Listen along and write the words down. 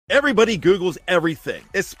Everybody Googles everything,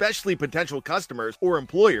 especially potential customers or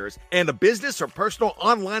employers, and a business or personal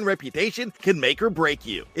online reputation can make or break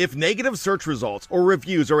you. If negative search results or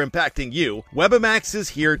reviews are impacting you, Webamax is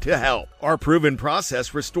here to help. Our proven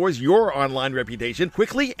process restores your online reputation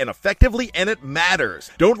quickly and effectively, and it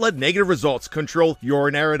matters. Don't let negative results control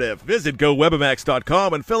your narrative. Visit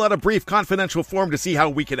GoWebamax.com and fill out a brief confidential form to see how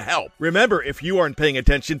we can help. Remember, if you aren't paying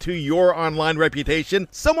attention to your online reputation,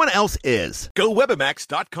 someone else is.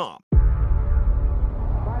 GoWebamax.com.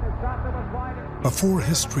 Before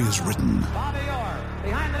history is written,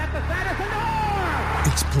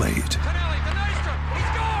 it's played.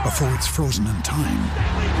 Before it's frozen in time,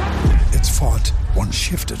 it's fought one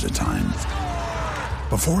shift at a time.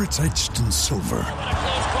 Before it's etched in silver,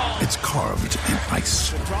 it's carved in ice.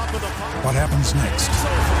 What happens next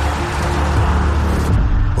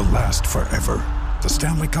will last forever. The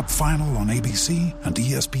Stanley Cup Final on ABC and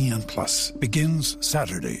ESPN Plus begins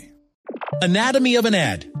Saturday. Anatomy of an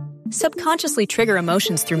ad. Subconsciously trigger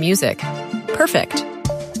emotions through music. Perfect.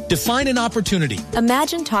 Define an opportunity.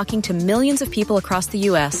 Imagine talking to millions of people across the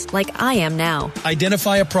U.S. like I am now.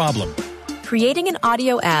 Identify a problem. Creating an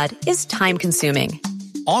audio ad is time-consuming.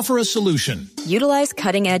 Offer a solution. Utilize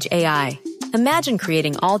cutting-edge AI. Imagine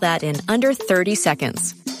creating all that in under 30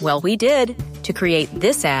 seconds. Well, we did to create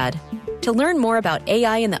this ad. To learn more about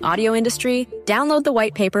AI in the audio industry, download the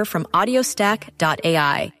white paper from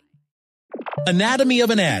audiostack.ai. Anatomy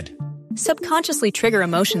of an ad. Subconsciously trigger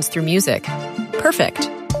emotions through music. Perfect.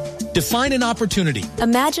 Define an opportunity.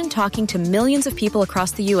 Imagine talking to millions of people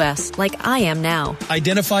across the U.S. like I am now.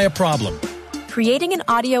 Identify a problem. Creating an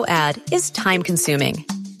audio ad is time-consuming.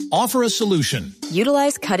 Offer a solution.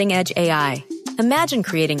 Utilize cutting-edge AI. Imagine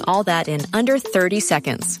creating all that in under 30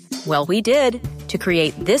 seconds. Well, we did to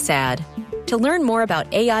create this ad. To learn more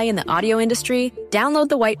about AI in the audio industry, download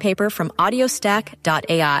the white paper from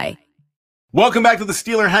audiostack.ai. Welcome back to the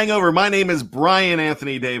Steeler Hangover. My name is Brian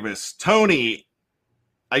Anthony Davis.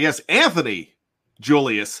 Anthony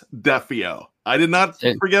Julius Defio. I did not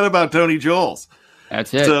forget about Tony Jules.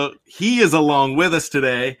 That's it. So he is along with us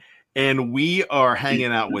today, and we are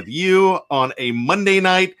hanging out with you on a Monday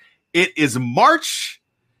night. It is March,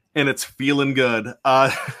 and it's feeling good.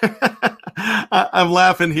 I'm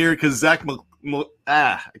laughing here because Zach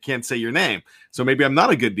I can't say your name, so maybe I'm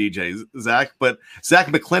not a good DJ, Zach, but Zach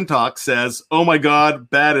McClintock says, "Oh my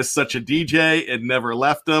God, Bad is such a DJ. It never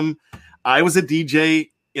left him." I was a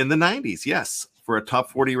DJ in the 90s, yes, for a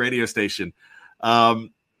top 40 radio station. I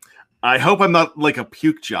hope I'm not like a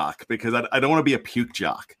puke jock, because I don't want to be a puke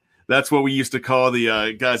jock. That's what we used to call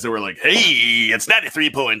the guys that were like, "Hey, it's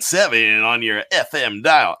 93.7 on your FM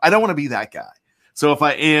dial." I don't want to be that guy. So if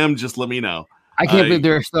I am, just let me know. I can't believe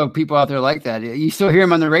there are still people out there like that. You still hear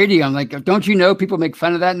them on the radio. I'm like, don't you know people make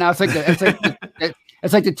fun of that now? It's like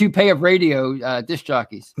the toupee of radio disc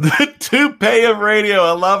jockeys. The toupee of radio.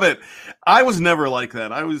 I love it. I was never like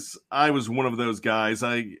that. I was one of those guys.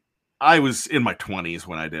 I was in my 20s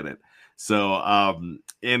when I did it. So,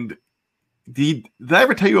 and did I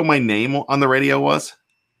ever tell you what my name on the radio was?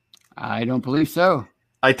 I don't believe so.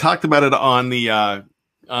 I talked about it on the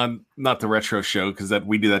on not the retro show, because that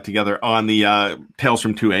we do that together, on the Tales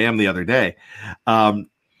from 2 a.m. the other day.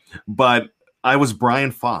 But I was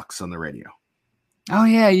Brian Fox on the radio. Oh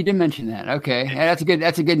yeah, you did mention that. Okay, yeah, that's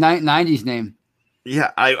a good 90s name.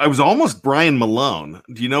 Yeah, I was almost Brian Malone.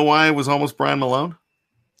 Do you know why I was almost Brian Malone?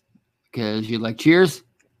 Because you like Cheers?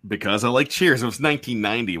 Because I like Cheers. It was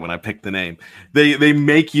 1990 when I picked the name. They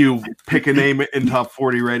make you pick a name in top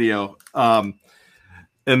 40 radio.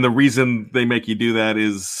 And the reason they make you do that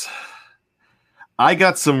is I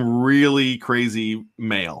got some really crazy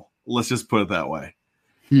mail. Let's just put it that way.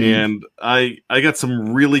 And I got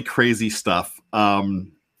some really crazy stuff. Gosh,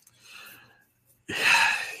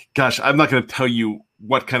 I'm not going to tell you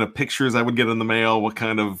what kind of pictures I would get in the mail, what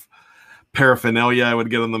kind of paraphernalia I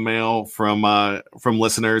would get in the mail from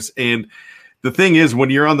listeners. And the thing is,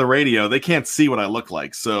 when you're on the radio, they can't see what I look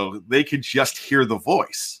like, so they could just hear the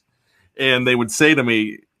voice. And they would say to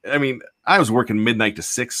me, I mean, I was working midnight to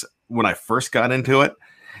 6 when I first got into it,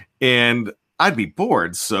 and I'd be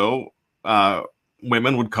bored. So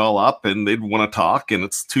women would call up and they'd want to talk, and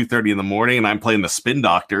it's 2:30 in the morning and I'm playing the Spin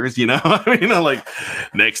Doctors, you know. I mean, I'm like,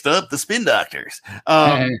 next up, the Spin Doctors.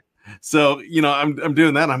 So, you know, I'm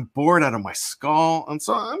doing that. I'm bored out of my skull. And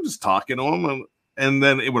so I'm just talking to them. And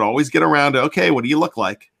then it would always get around to, okay, what do you look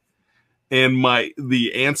like? And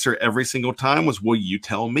the answer every single time was, well, you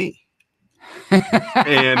tell me.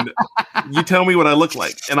 And you tell me what I look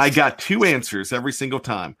like. And I got 2 answers every single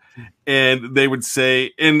time. And they would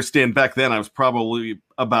say, understand, back then I was probably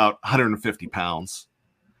about 150 pounds.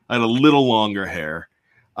 I had a little longer hair.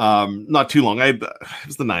 Not too long. It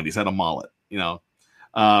was the 90s. I had a mullet, you know.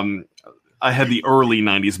 I had the early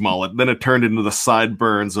 90s mullet. Then it turned into the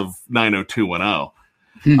sideburns of 90210.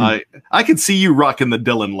 I could see you rocking the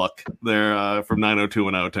Dylan look there from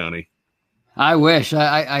 90210, Tony. I wish.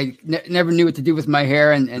 I never knew what to do with my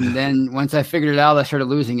hair, and then once I figured it out, I started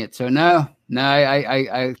losing it. So no,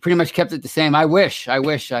 I pretty much kept it the same. I wish I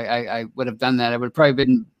would have done that. It would have probably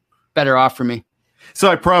been better off for me. So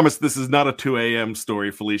I promise this is not a 2 a.m.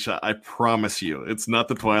 story, Felicia. I promise you, it's not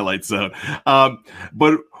the Twilight Zone.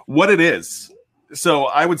 But what it is, so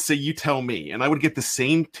I would say you tell me, and I would get the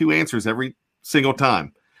same 2 answers every single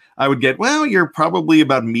time. I would get, well, you're probably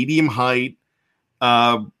about medium height,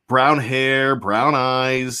 brown hair, brown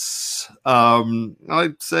eyes.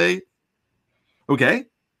 I'd say, okay.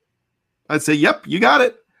 I'd say, yep, you got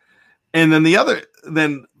it. And then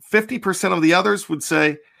 50% of the others would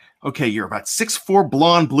say, okay, you're about 6'4",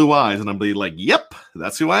 blonde, blue eyes. And I'd be like, yep,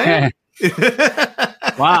 that's who I am.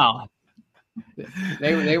 Wow.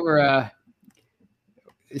 They were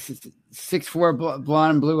 6'4",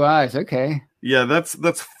 blonde, blue eyes. Okay. Yeah,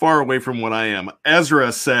 that's far away from what I am.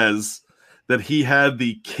 Ezra says that he had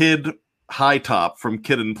the kid high top from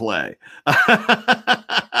Kid and Play.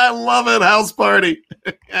 I love it. House Party.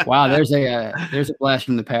 Wow, there's a blast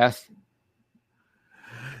from the past.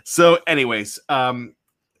 So anyways,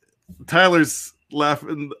 Tyler's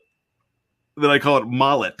laughing that I call it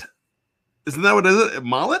mullet. Isn't that what it is?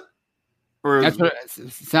 Mullet? Or that's what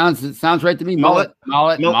it sounds right to me. Mullet.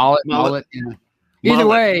 You know. Either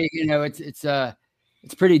way, you know, it's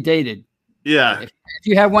pretty dated. Yeah. If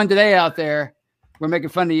you have one today out there, we're making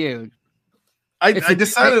fun of you. I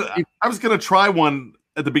decided I was going to try one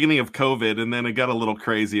at the beginning of COVID, and then it got a little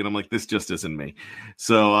crazy, and I'm like, this just isn't me.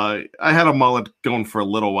 So I had a mullet going for a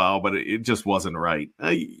little while, but it just wasn't right.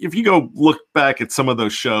 If you go look back at some of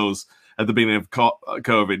those shows at the beginning of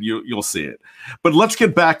COVID, you'll see it. But let's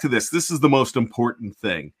get back to this. This is the most important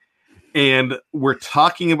thing. And we're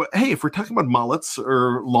talking about, hey, if we're talking about mullets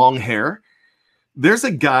or long hair, there's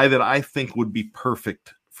a guy that I think would be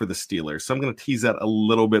perfect for the Steelers. So I'm going to tease that a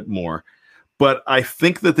little bit more. But I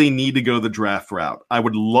think that they need to go the draft route. I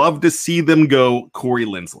would love to see them go Corey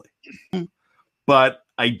Linsley. But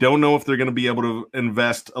I don't know if they're going to be able to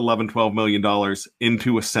invest $11-12 million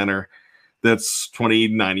into a center that's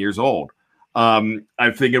 29 years old.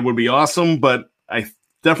 I think it would be awesome, but I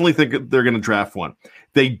definitely think they're going to draft one.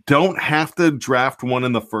 They don't have to draft one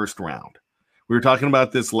in the first round. We were talking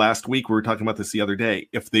about this last week. We were talking about this the other day.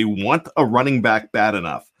 If they want a running back bad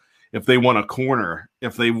enough, if they want a corner,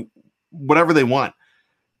 whatever they want,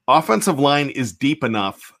 offensive line is deep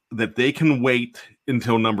enough that they can wait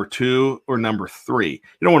until number 2 or number 3. You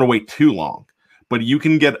don't want to wait too long, but you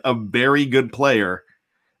can get a very good player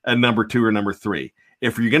at number 2 or number 3.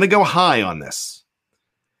 If you're going to go high on this,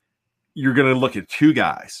 you're going to look at 2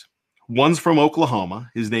 guys. One's from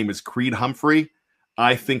Oklahoma. His name is Creed Humphrey.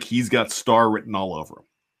 I think he's got star written all over him.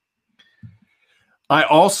 I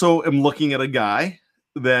also am looking at a guy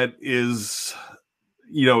that is,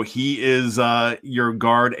 he is your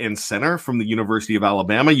guard and center from the University of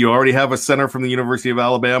Alabama. You already have a center from the University of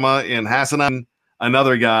Alabama in Hassan,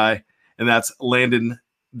 another guy, and that's Landon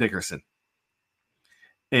Dickerson.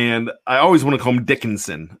 And I always want to call him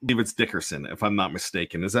Dickinson. I believe it's Dickerson, if I'm not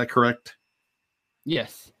mistaken. Is that correct?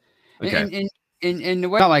 Yes. Okay. In the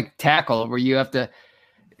way, not like tackle, where you have to,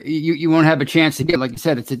 you won't have a chance to get, like you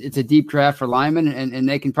said, it's a deep draft for linemen, and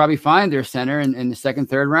they can probably find their center in the second,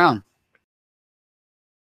 third round.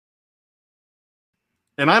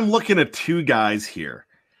 And I'm looking at 2 guys here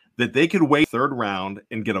that they could wait third round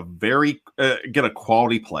and get a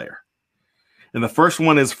quality player. And the first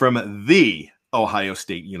one is from the Ohio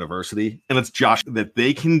State University, and it's Josh, that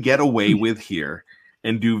they can get away with here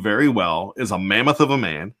and do very well. Is a mammoth of a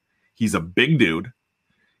man. He's a big dude.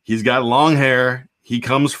 He's got long hair. He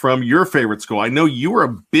comes from your favorite school. I know you were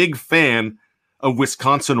a big fan of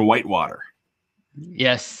Wisconsin Whitewater.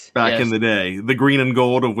 Yes. Back in the day, the green and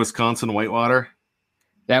gold of Wisconsin Whitewater.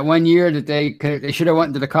 That one year that they should have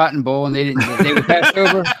went to the Cotton Bowl and they didn't. They were passed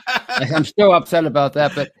over. I'm still upset about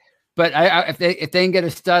that. But if they can get a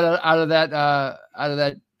stud out of that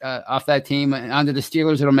off that team and onto the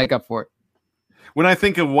Steelers, it'll make up for it. When I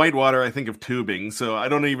think of Whitewater, I think of tubing. So I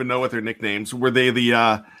don't even know what their nicknames were. They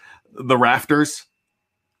the Rafters?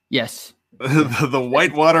 Yes. the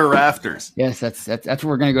Whitewater Rafters. Yes, that's what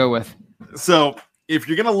we're gonna go with. So if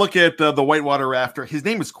you're gonna look at the Whitewater Rafter, his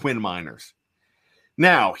name is Quinn Miners.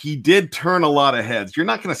 Now he did turn a lot of heads. You're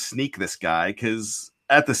not gonna sneak this guy because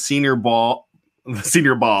at the Senior Bowl, he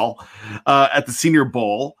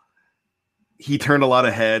turned a lot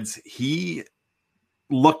of heads. He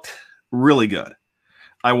looked really good.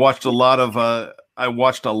 I watched a lot of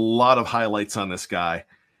highlights on this guy.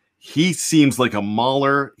 He seems like a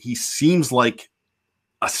mauler. He seems like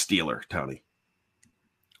a Steeler, Tony.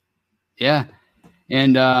 Yeah,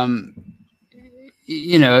 and that's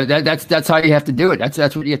how you have to do it. That's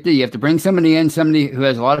what you have to do. You have to bring somebody in, somebody who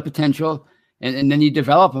has a lot of potential, and then you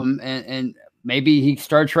develop them, and maybe he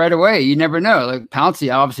starts right away. You never know. Like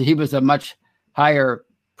Pouncey, obviously, he was a much higher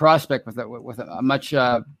prospect with a much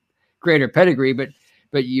greater pedigree, but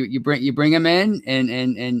you bring him in and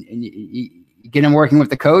you get him working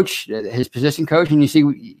with the coach, his position coach, and you see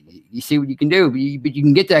what you can do. But you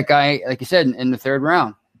can get that guy, like you said, in the third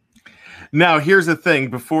round. Now, here's the thing.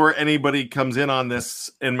 Before anybody comes in on this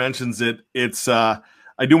and mentions it, it's I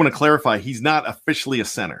do want to clarify. He's not officially a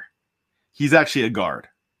center. He's actually a guard.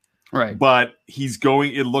 Right. But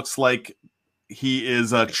it looks like he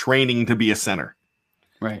is training to be a center.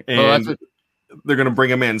 Right. And they're going to bring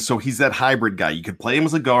him in. So he's that hybrid guy. You could play him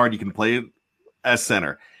as a guard. You can play him as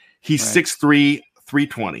center. He's 6'3",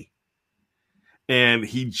 320. And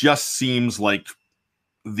he just seems like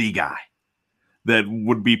the guy that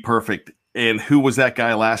would be perfect. And who was that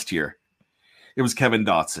guy last year? It was Kevin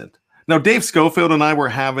Dotson. Now, Dave Schofield and I were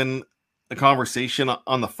having a conversation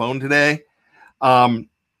on the phone today. And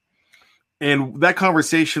that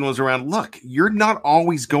conversation was around, look, you're not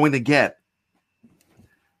always going to get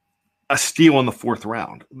a steal in the fourth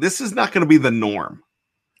round. This is not going to be the norm.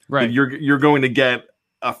 Right. You're going to get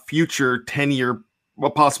a future 10-year, a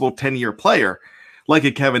possible 10-year player like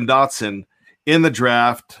a Kevin Dotson in the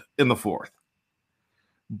draft in the fourth.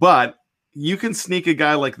 But you can sneak a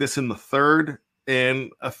guy like this in the third,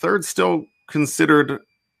 and a third still considered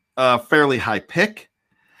a fairly high pick.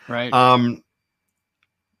 Right.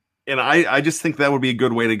 And I just think that would be a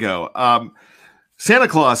good way to go. Santa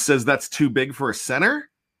Claus says that's too big for a center.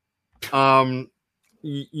 But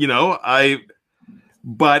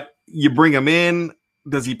you bring him in.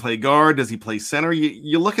 Does he play guard? Does he play center?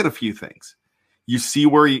 You look at a few things. You see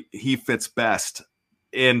where he fits best.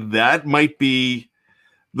 And that might be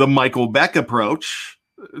the Michael Beck approach,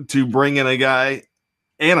 to bring in a guy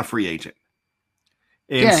and a free agent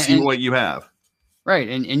and see what you have. Right.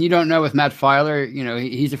 And you don't know with Matt Filer,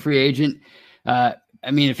 he's a free agent. I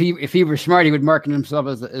mean, if he were smart, he would market himself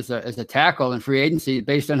as a tackle in free agency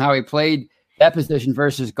based on how he played that position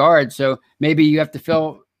versus guard. So maybe you have to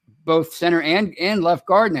fill both center and left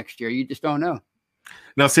guard next year. You just don't know.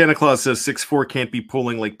 Now, Santa Claus says 6'4" can't be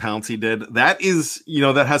pulling like Pouncey did. That is,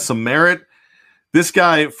 that has some merit. This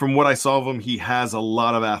guy, from what I saw of him, he has a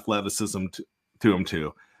lot of athleticism to him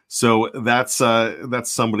too. So that's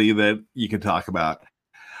somebody that you can talk about.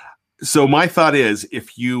 So my thought is,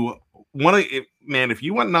 if you want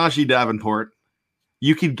Najee Davenport,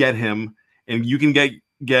 you could get him, and you can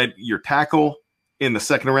get your tackle in the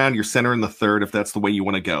second round, your center in the third, if that's the way you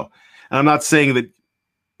want to go. And I'm not saying that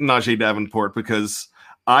Najee Davenport, because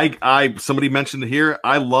somebody mentioned it here,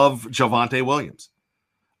 I love Javonte Williams.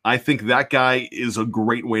 I think that guy is a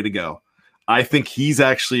great way to go. I think he's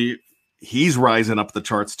rising up the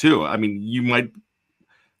charts too. I mean, you might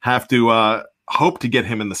have to hope to get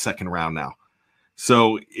him in the second round now.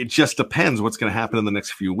 So it just depends what's going to happen in the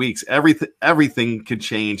next few weeks. Everything could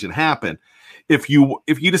change and happen. If you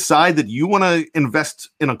decide that you want to invest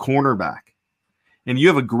in a cornerback and you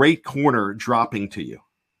have a great corner dropping to you,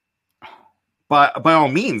 by all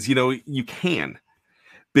means, you can.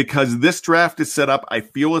 Because this draft is set up, I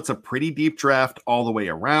feel it's a pretty deep draft all the way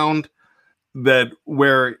around, that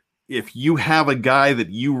where if you have a guy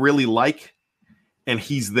that you really like and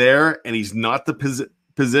he's there and he's not the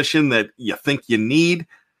position that you think you need,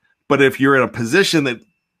 but if you're in a position that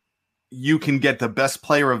you can get the best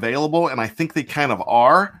player available, and I think they kind of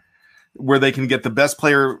are, where they can get the best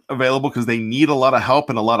player available because they need a lot of help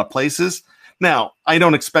in a lot of places. Now, I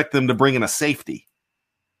don't expect them to bring in a safety.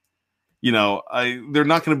 They're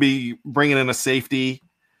not going to be bringing in a safety.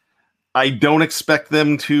 I don't expect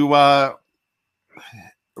them to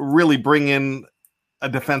really bring in a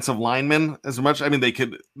defensive lineman as much. I mean, they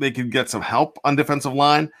could get some help on defensive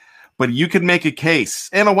line, but you could make a case,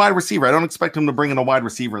 and a wide receiver. I don't expect them to bring in a wide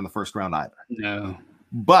receiver in the first round either. No,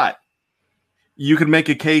 but you could make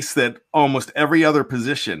a case that almost every other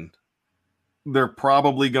position, they're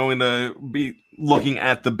probably going to be looking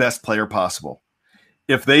at the best player possible.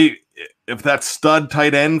 If that stud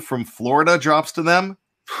tight end from Florida drops to them,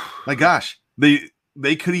 my gosh,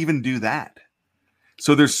 they could even do that.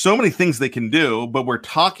 So there's so many things they can do, but we're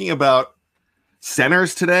talking about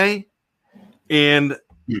centers today, and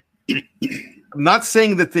I'm not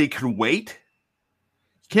saying that they could wait.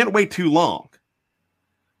 You can't wait too long,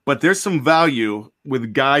 but there's some value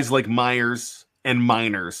with guys like Myers and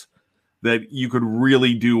Miners that you could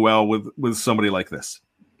really do well with somebody like this.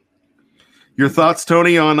 Your thoughts,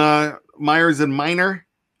 Tony, on Myers and Minor,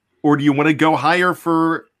 or do you want to go higher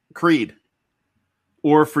for Creed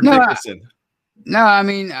or for Dickerson? I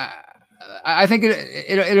mean, I think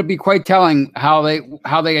it'll be quite telling how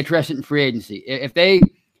they address it in free agency. If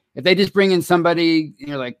they just bring in somebody,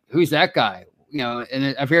 like, who's that guy?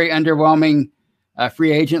 And a very underwhelming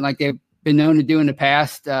free agent like they've been known to do in the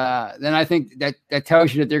past, then I think that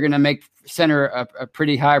tells you that they're going to make center a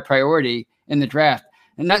pretty high priority in the draft,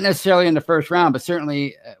 and not necessarily in the first round, but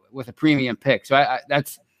certainly with a premium pick. So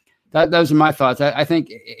those are my thoughts. I think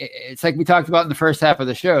it's like we talked about in the first half of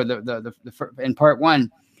the show, in part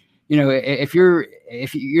one. If you're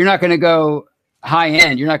not going to go high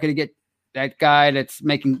end, you're not going to get that guy that's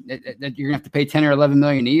making that you're going to have to pay 10 or 11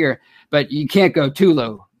 million a year, but you can't go too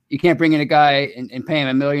low. You can't bring in a guy and pay him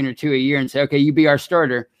 $1 million or $2 million a year and say, okay, you be our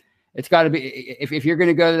starter. It's got to be, if you're going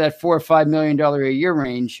to go to that $4 or $5 million a year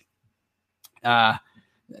range, then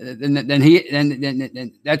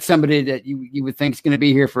that's somebody that you would think is going to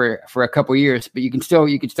be here for a couple of years, but you can still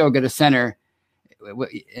get a center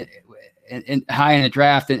and high in the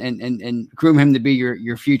draft and groom him to be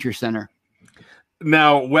your future center.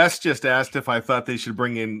 Now, Wes just asked if I thought they should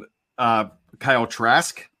bring in Kyle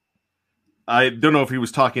Trask. I don't know if he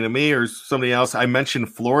was talking to me or somebody else. I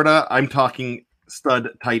mentioned Florida. I'm talking stud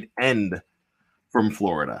tight end from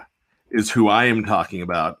Florida is who I am talking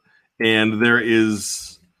about. And there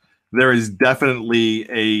is definitely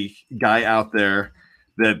a guy out there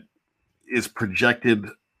that is projected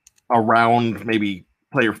around maybe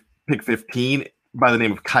player pick 15 by the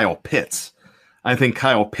name of Kyle Pitts. I think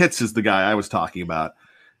Kyle Pitts is the guy I was talking about.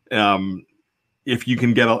 If you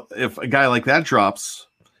can if a guy like that drops,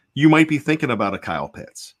 you might be thinking about a Kyle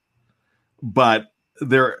Pitts. But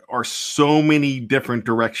there are so many different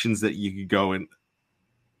directions that you could go in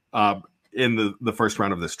the first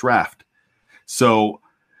round of this draft. So,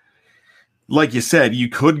 like you said, you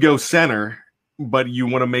could go center, but you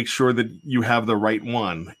want to make sure that you have the right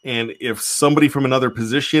one. And if somebody from another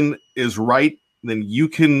position is right, then you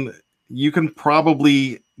can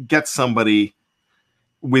probably get somebody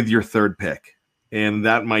with your third pick, and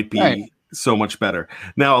that might be so much better.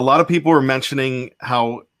 Now, a lot of people are mentioning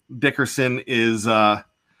how Dickerson is the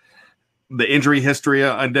injury history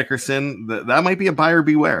on Dickerson. That might be a buyer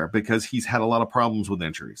beware because he's had a lot of problems with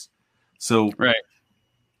injuries. So, right.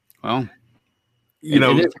 Well, it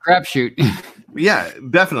is a crapshoot. Yeah,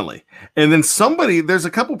 definitely. And then there's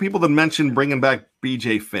a couple people that mentioned bringing back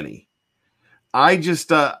BJ Finney.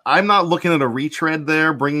 I'm not looking at a retread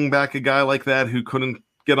there, bringing back a guy like that who couldn't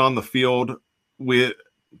get on the field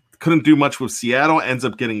couldn't do much with Seattle, ends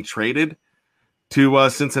up getting traded to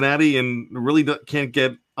Cincinnati and really can't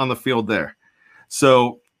get on the field there.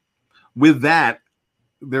 So with that,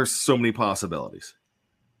 there's so many possibilities,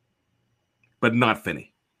 but not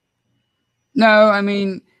Finney. No, I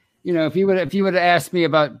mean, if you would have asked me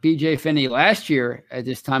about BJ Finney last year at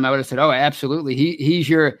this time, I would have said, oh, absolutely. He's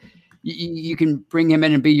you can bring him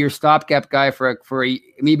in and be your stopgap guy for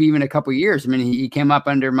maybe even a couple of years. I mean, he came up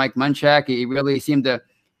under Mike Munchak. He really seemed to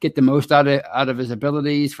get the most out of his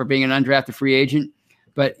abilities for being an undrafted free agent.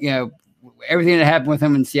 But, everything that happened with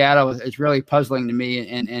him in Seattle is really puzzling to me.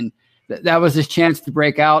 And that was his chance to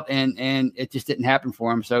break out, and it just didn't happen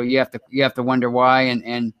for him. So you have to wonder why.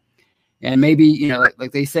 And maybe,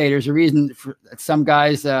 like they say, there's a reason for some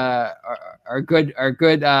guys are good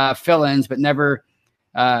fill-ins, but never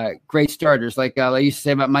great starters. Like I used to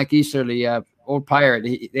say about Mike Easter, the old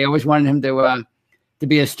Pirate. They always wanted him to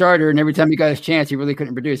be a starter, and every time he got his chance, he really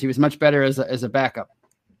couldn't produce. He was much better as a backup.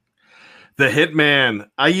 The Hitman.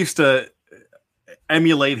 I used to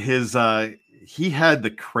emulate his. He had the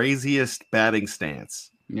craziest batting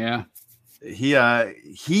stance. Yeah.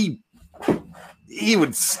 He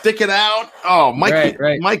would stick it out. Oh, Mike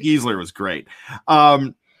Easler was great.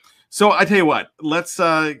 So I tell you what, let's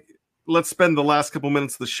spend the last couple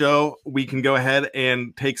minutes of the show. We can go ahead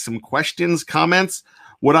and take some questions, comments.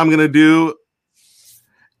 What I'm going to do,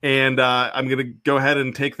 and I'm going to go ahead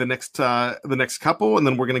and take the next couple, and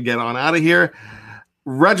then we're going to get on out of here.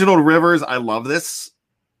 Reginald Rivers, I love this.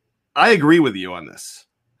 I agree with you on this.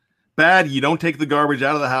 Bad, you don't take the garbage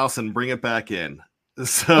out of the house and bring it back in.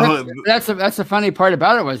 So that's the funny part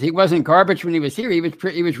about it was he wasn't garbage when he was here. He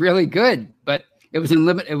was really good, but it was in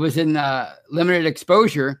limited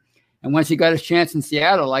exposure. And once he got his chance in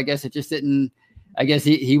Seattle, I guess it just didn't. I guess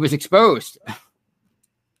he was exposed.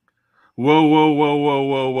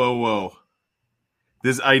 Whoa!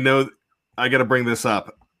 This I know. I got to bring this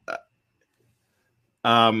up.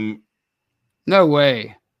 No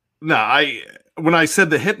way. No, when I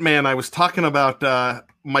said the Hitman, I was talking about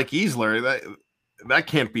Mike Easler. That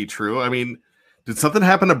can't be true. I mean, did something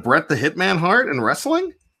happen to Bret the Hitman Hart in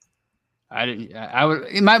wrestling? I didn't. I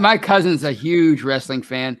would. My cousin's a huge wrestling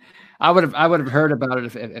fan. I would have heard about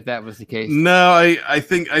it if that was the case. No, I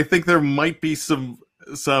think there might be some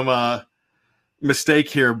mistake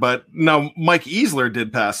here, but no, Mike Easler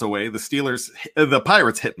did pass away. The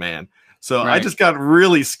Pirates hitman. So right. I just got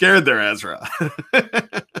really scared there, Ezra.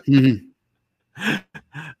 Mm-hmm.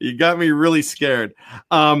 You got me really scared.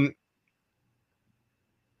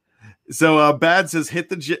 So Bad says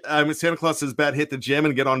Santa Claus says Bad hit the gym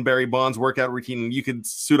and get on Barry Bonds' workout routine, and you can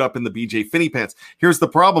suit up in the BJ Finney pants. Here's the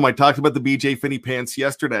problem. I talked about the BJ Finney pants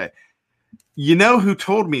yesterday. You know who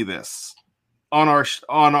told me this on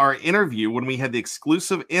our interview when we had the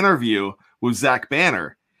exclusive interview with Zach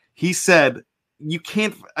Banner? He said you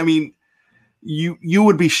can't. I mean, you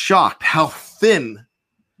would be shocked how thin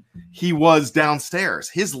he was downstairs.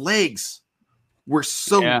 His legs were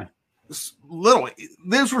so little.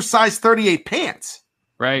 Those were size 38 pants.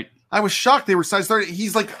 Right. I was shocked they were size 30.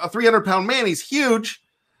 He's like a 300-pound man. He's huge.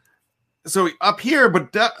 So up here,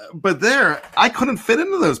 but there, I couldn't fit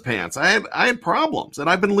into those pants. I had problems, and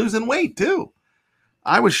I've been losing weight too.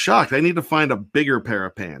 I was shocked. I need to find a bigger pair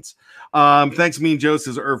of pants. Thanks, Mean Joe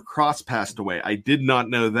says Irv Cross passed away. I did not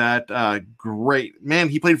know that. Great. Man,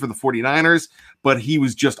 he played for the 49ers, but he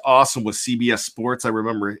was just awesome with CBS Sports. I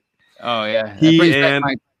remember. Oh, yeah. He and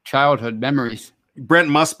my childhood memories. Brent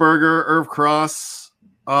Musburger, Irv Cross.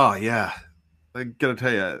 Oh, yeah. I got to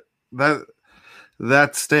tell you,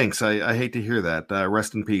 that stinks. I hate to hear that.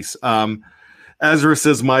 Rest in peace. Ezra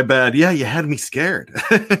says, my bad. Yeah, you had me scared.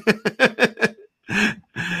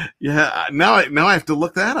 Yeah, now I have to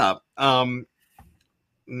look that up. Now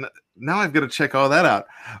I've got to check all that out.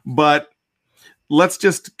 But let's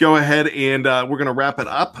just go ahead and we're going to wrap it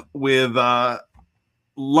up with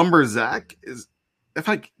Lumberzack.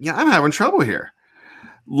 I'm having trouble here.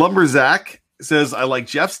 Lumberzack says, I like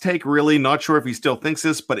Jeff's take, really. Not sure if he still thinks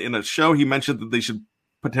this, but in a show he mentioned that they should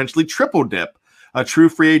potentially triple dip. A true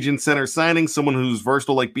free agent center signing, someone who's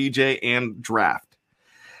versatile like BJ, and draft.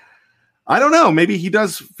 I don't know. Maybe he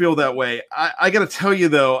does feel that way. I got to tell you,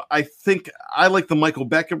 though, I think I like the Michael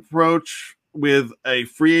Beck approach with a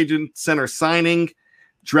free agent center signing,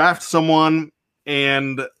 draft someone,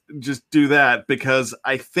 and just do that, because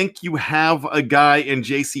I think you have a guy in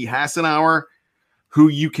J.C. Hassenauer who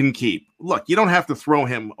you can keep. Look, you don't have to throw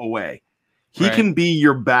him away. He can be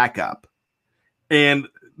your backup. And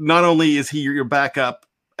not only is he your backup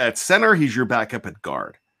at center, he's your backup at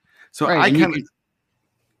guard. So I kind of...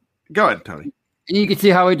 Go ahead, Tony. And you can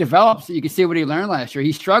see how he develops. You can see what he learned last year.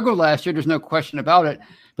 He struggled last year. There's no question about it.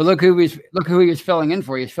 But look who he was filling in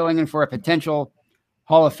for. He's filling in for a potential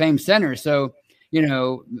Hall of Fame center. So,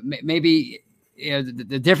 maybe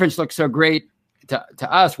the difference looks so great to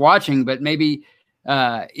us watching. But maybe,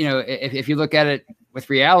 if you look at it with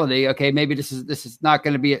reality, okay, maybe this is never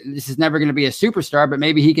going to be a superstar. But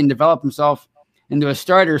maybe he can develop himself into a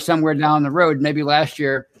starter somewhere down the road. Maybe last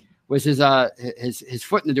year was his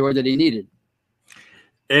foot in the door that he needed.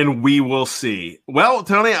 And we will see. Well,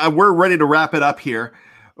 Tony, we're ready to wrap it up here.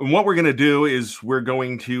 And what we're going to do is we're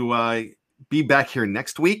going to be back here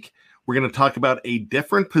next week. We're going to talk about a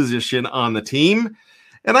different position on the team.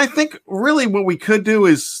 And I think really what we could do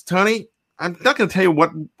is, Tony, I'm not going to tell you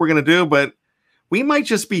what we're going to do, but we might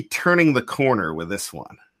just be turning the corner with this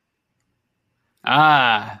one.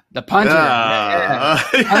 The punter.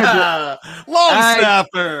 Long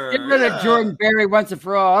snapper. Get rid of Jordan Berry once and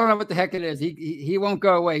for all. I don't know what the heck it is. He won't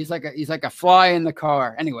go away. He's like a fly in the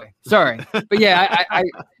car. Anyway, sorry, but yeah,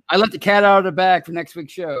 I let the cat out of the bag for next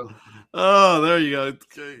week's show. Oh, there you go,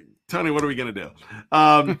 Tony. What are we gonna do?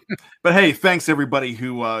 But hey, thanks everybody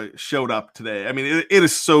who showed up today. I mean, it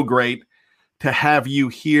is so great to have you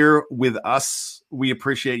here with us. We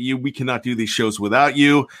appreciate you. We cannot do these shows without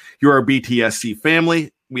you. You're our BTSC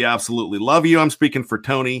family. We absolutely love you. I'm speaking for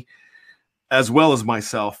Tony as well as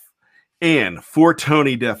myself. And for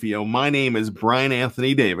Tony Defeo, my name is Brian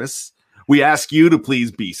Anthony Davis. We ask you to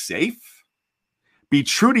please be safe, be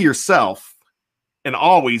true to yourself, and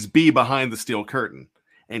always be behind the steel curtain.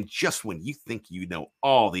 And just when you think you know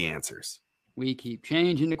all the answers, we keep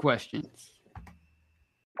changing the questions.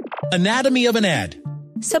 Anatomy of an ad.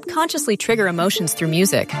 Subconsciously trigger emotions through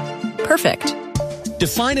music. Perfect.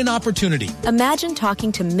 Define an opportunity. Imagine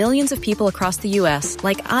talking to millions of people across the U.S.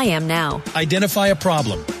 like I am now. Identify a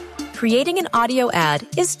problem. Creating an audio ad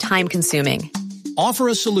is time-consuming. Offer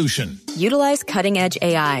a solution. Utilize cutting-edge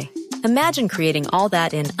AI. Imagine creating all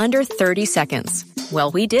that in under 30 seconds.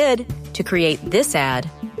 Well, we did to create this ad.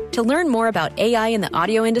 To learn more about AI in the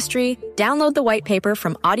audio industry, download the white paper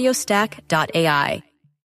from audiostack.ai.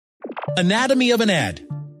 Anatomy of an ad.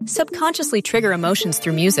 Subconsciously trigger emotions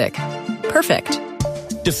through music. Perfect.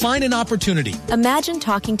 Define an opportunity. Imagine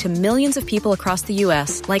talking to millions of people across the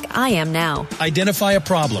U.S. like I am now. Identify a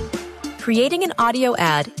problem. Creating an audio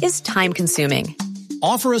ad is time-consuming.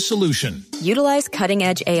 Offer a solution. Utilize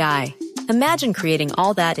cutting-edge AI. Imagine creating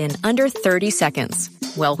all that in under 30 seconds.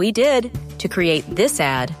 Well, we did to create this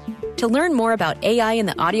ad. To learn more about AI in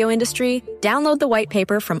the audio industry, download the white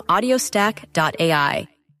paper from audiostack.ai.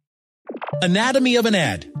 Anatomy of an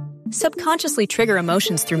ad. Subconsciously trigger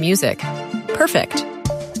emotions through music. Perfect.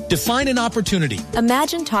 Define an opportunity.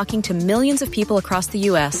 Imagine talking to millions of people across the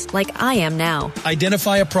U.S. like I am now.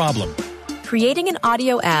 Identify a problem. Creating an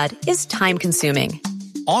audio ad is time-consuming.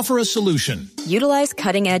 Offer a solution. Utilize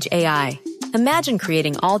cutting-edge AI. Imagine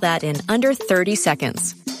creating all that in under 30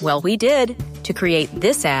 seconds. Well, we did to create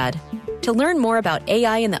this ad. To learn more about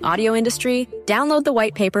AI in the audio industry, download the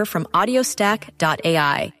white paper from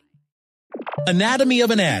audiostack.ai. Anatomy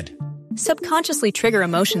of an ad. Subconsciously trigger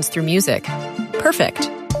emotions through music. Perfect.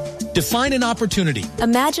 Define an opportunity.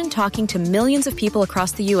 Imagine talking to millions of people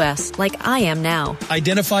across the U.S. like I am now.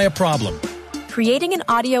 Identify a problem. Creating an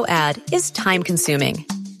audio ad is time-consuming.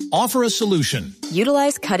 Offer a solution.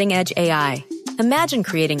 Utilize cutting-edge AI. Imagine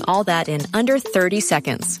creating all that in under 30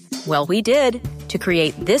 seconds. Well, we did to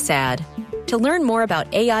create this ad. To learn more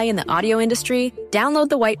about AI in the audio industry, download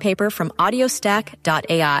the white paper from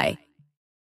audiostack.ai.